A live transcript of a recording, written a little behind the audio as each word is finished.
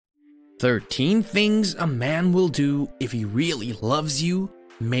13 things a man will do if he really loves you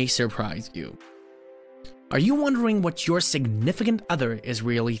may surprise you. Are you wondering what your significant other is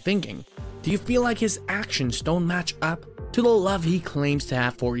really thinking? Do you feel like his actions don't match up to the love he claims to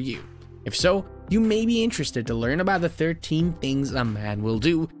have for you? If so, you may be interested to learn about the 13 things a man will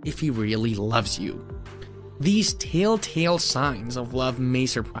do if he really loves you. These telltale signs of love may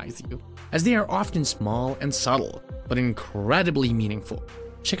surprise you, as they are often small and subtle, but incredibly meaningful.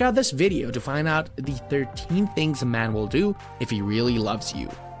 Check out this video to find out the 13 things a man will do if he really loves you.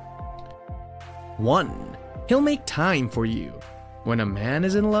 1. He'll make time for you. When a man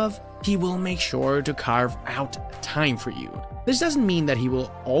is in love, he will make sure to carve out time for you. This doesn't mean that he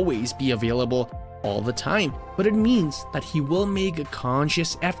will always be available all the time, but it means that he will make a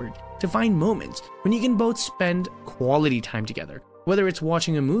conscious effort to find moments when you can both spend quality time together, whether it's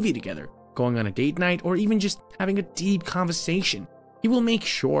watching a movie together, going on a date night, or even just having a deep conversation. He will make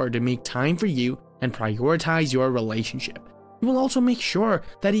sure to make time for you and prioritize your relationship. He will also make sure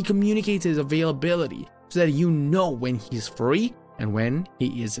that he communicates his availability so that you know when he's free and when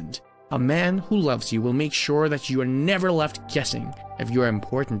he isn't. A man who loves you will make sure that you are never left guessing if you are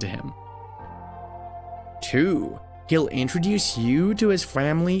important to him. 2. He'll introduce you to his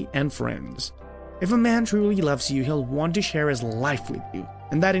family and friends. If a man truly loves you, he'll want to share his life with you,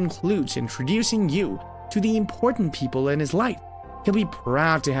 and that includes introducing you to the important people in his life. He'll be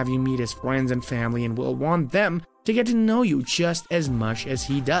proud to have you meet his friends and family and will want them to get to know you just as much as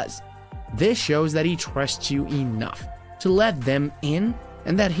he does. This shows that he trusts you enough to let them in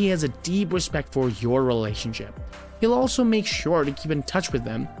and that he has a deep respect for your relationship. He'll also make sure to keep in touch with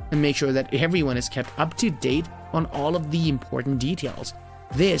them and make sure that everyone is kept up to date on all of the important details.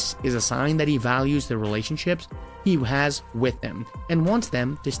 This is a sign that he values the relationships he has with them and wants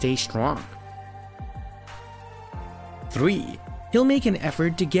them to stay strong. 3. He'll make an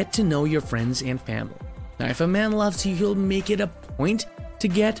effort to get to know your friends and family. Now, if a man loves you, he'll make it a point to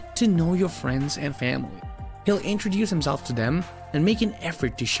get to know your friends and family. He'll introduce himself to them and make an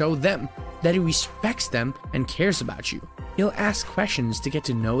effort to show them that he respects them and cares about you. He'll ask questions to get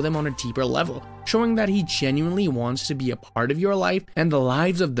to know them on a deeper level, showing that he genuinely wants to be a part of your life and the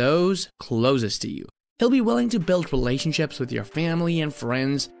lives of those closest to you. He'll be willing to build relationships with your family and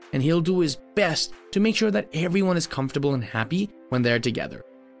friends, and he'll do his best to make sure that everyone is comfortable and happy when they're together.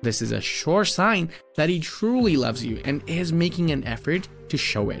 This is a sure sign that he truly loves you and is making an effort to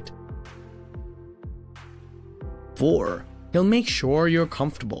show it. 4. He'll make sure you're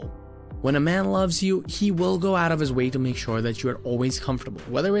comfortable. When a man loves you, he will go out of his way to make sure that you are always comfortable,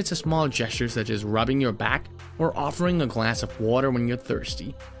 whether it's a small gesture such as rubbing your back or offering a glass of water when you're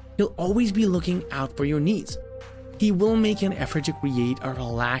thirsty. He'll always be looking out for your needs. He will make an effort to create a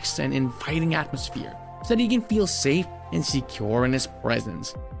relaxed and inviting atmosphere so that you can feel safe and secure in his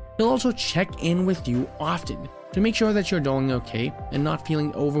presence. He'll also check in with you often to make sure that you're doing okay and not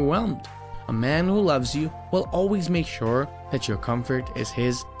feeling overwhelmed. A man who loves you will always make sure that your comfort is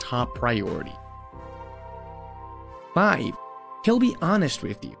his top priority. 5. He'll be honest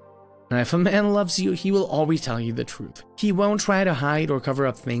with you. Now, if a man loves you, he will always tell you the truth. He won't try to hide or cover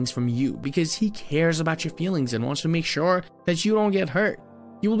up things from you because he cares about your feelings and wants to make sure that you don't get hurt.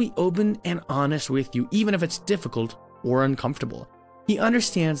 He will be open and honest with you, even if it's difficult or uncomfortable. He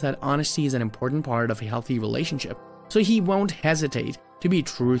understands that honesty is an important part of a healthy relationship, so he won't hesitate to be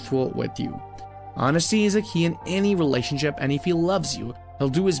truthful with you. Honesty is a key in any relationship, and if he loves you, he'll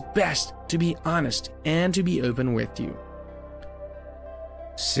do his best to be honest and to be open with you.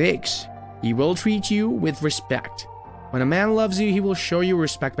 6. He will treat you with respect. When a man loves you, he will show you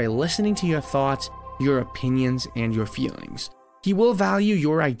respect by listening to your thoughts, your opinions, and your feelings. He will value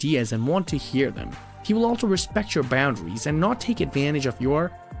your ideas and want to hear them. He will also respect your boundaries and not take advantage of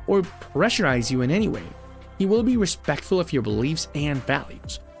your or pressurize you in any way. He will be respectful of your beliefs and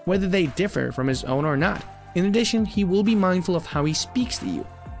values, whether they differ from his own or not. In addition, he will be mindful of how he speaks to you,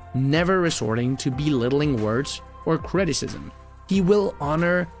 never resorting to belittling words or criticism. He will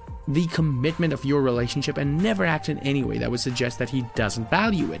honor the commitment of your relationship and never act in any way that would suggest that he doesn't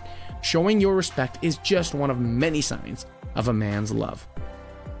value it. Showing your respect is just one of many signs of a man's love.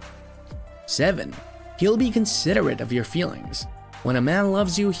 7. He'll be considerate of your feelings. When a man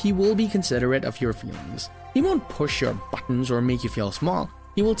loves you, he will be considerate of your feelings. He won't push your buttons or make you feel small.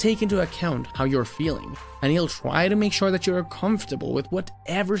 He will take into account how you're feeling, and he'll try to make sure that you're comfortable with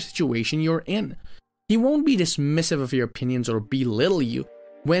whatever situation you're in. He won't be dismissive of your opinions or belittle you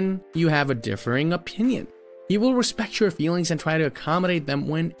when you have a differing opinion. He will respect your feelings and try to accommodate them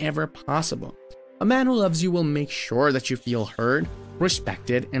whenever possible. A man who loves you will make sure that you feel heard,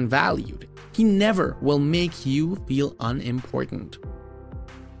 respected, and valued. He never will make you feel unimportant.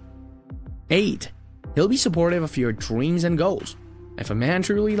 8. He'll be supportive of your dreams and goals. If a man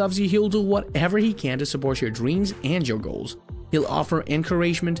truly loves you, he'll do whatever he can to support your dreams and your goals. He'll offer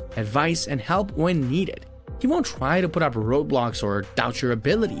encouragement, advice, and help when needed. He won't try to put up roadblocks or doubt your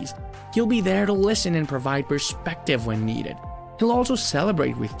abilities. He'll be there to listen and provide perspective when needed. He'll also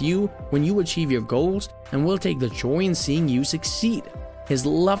celebrate with you when you achieve your goals and will take the joy in seeing you succeed. His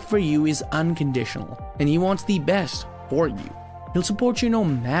love for you is unconditional, and he wants the best for you. He'll support you no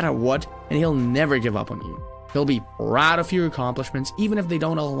matter what, and he'll never give up on you. He'll be proud of your accomplishments even if they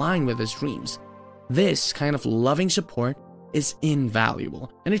don't align with his dreams. This kind of loving support is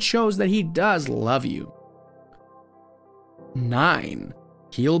invaluable, and it shows that he does love you. 9.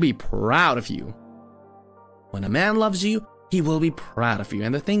 He'll be proud of you. When a man loves you, he will be proud of you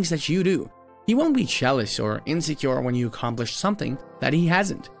and the things that you do. He won't be jealous or insecure when you accomplish something that he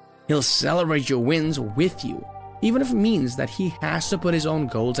hasn't. He'll celebrate your wins with you. Even if it means that he has to put his own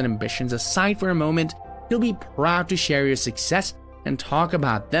goals and ambitions aside for a moment, he'll be proud to share your success and talk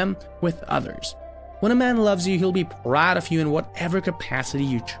about them with others. When a man loves you, he'll be proud of you in whatever capacity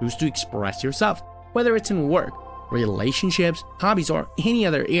you choose to express yourself, whether it's in work, relationships, hobbies, or any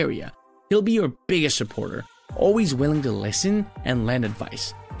other area. He'll be your biggest supporter, always willing to listen and lend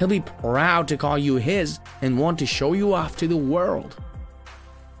advice. He'll be proud to call you his and want to show you off to the world.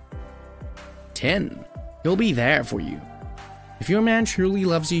 10. He'll be there for you. If your man truly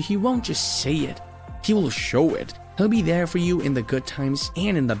loves you, he won't just say it. He will show it. He'll be there for you in the good times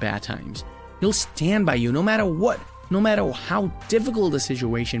and in the bad times. He'll stand by you no matter what, no matter how difficult the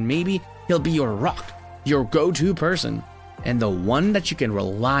situation may be. He'll be your rock, your go-to person, and the one that you can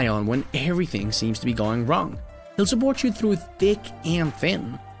rely on when everything seems to be going wrong. He'll support you through thick and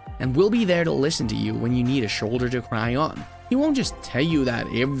thin, and will be there to listen to you when you need a shoulder to cry on. He won't just tell you that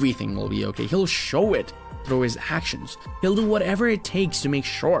everything will be okay. He'll show it through his actions. He'll do whatever it takes to make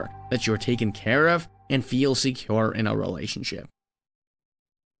sure that you're taken care of and feel secure in a relationship.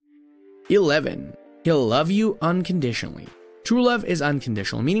 11. He'll love you unconditionally. True love is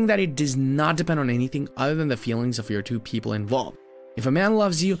unconditional, meaning that it does not depend on anything other than the feelings of your two people involved. If a man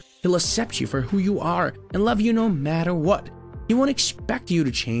loves you, he'll accept you for who you are and love you no matter what. He won't expect you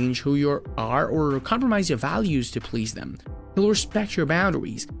to change who you are or compromise your values to please them. He'll respect your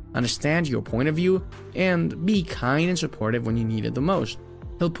boundaries, understand your point of view, and be kind and supportive when you need it the most.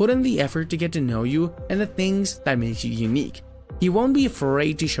 He'll put in the effort to get to know you and the things that make you unique. He won't be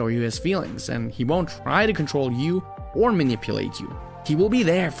afraid to show you his feelings, and he won't try to control you or manipulate you. He will be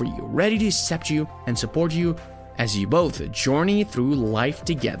there for you, ready to accept you and support you as you both journey through life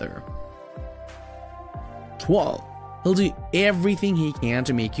together. 12. He'll do everything he can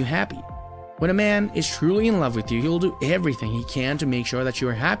to make you happy. When a man is truly in love with you, he'll do everything he can to make sure that you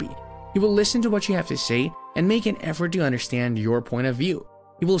are happy. He will listen to what you have to say and make an effort to understand your point of view.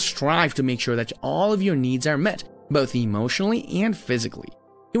 He will strive to make sure that all of your needs are met, both emotionally and physically.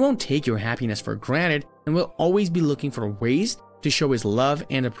 He won't take your happiness for granted and will always be looking for ways to show his love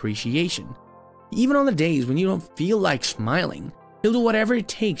and appreciation. Even on the days when you don't feel like smiling, he'll do whatever it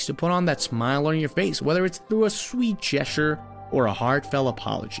takes to put on that smile on your face, whether it's through a sweet gesture or a heartfelt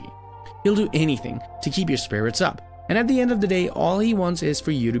apology. He'll do anything to keep your spirits up, and at the end of the day, all he wants is for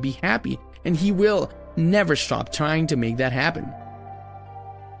you to be happy, and he will never stop trying to make that happen.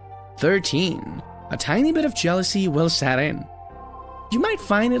 13. A tiny bit of jealousy will set in. You might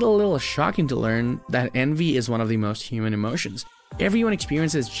find it a little shocking to learn that envy is one of the most human emotions. Everyone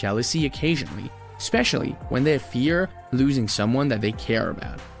experiences jealousy occasionally, especially when they fear losing someone that they care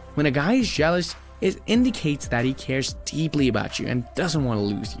about. When a guy is jealous, it indicates that he cares deeply about you and doesn't want to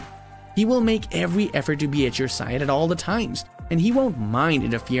lose you. He will make every effort to be at your side at all the times, and he won't mind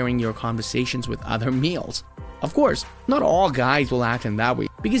interfering in your conversations with other males. Of course, not all guys will act in that way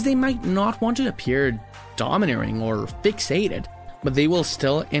because they might not want to appear domineering or fixated, but they will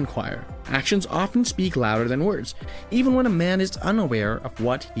still inquire. Actions often speak louder than words, even when a man is unaware of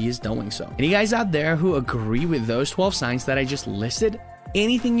what he is doing so. Any guys out there who agree with those 12 signs that I just listed?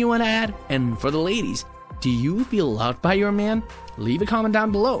 Anything you want to add? And for the ladies, do you feel loved by your man? Leave a comment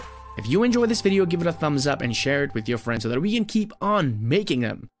down below. If you enjoyed this video, give it a thumbs up and share it with your friends so that we can keep on making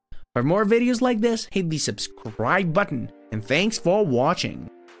them. For more videos like this, hit the subscribe button, and thanks for watching.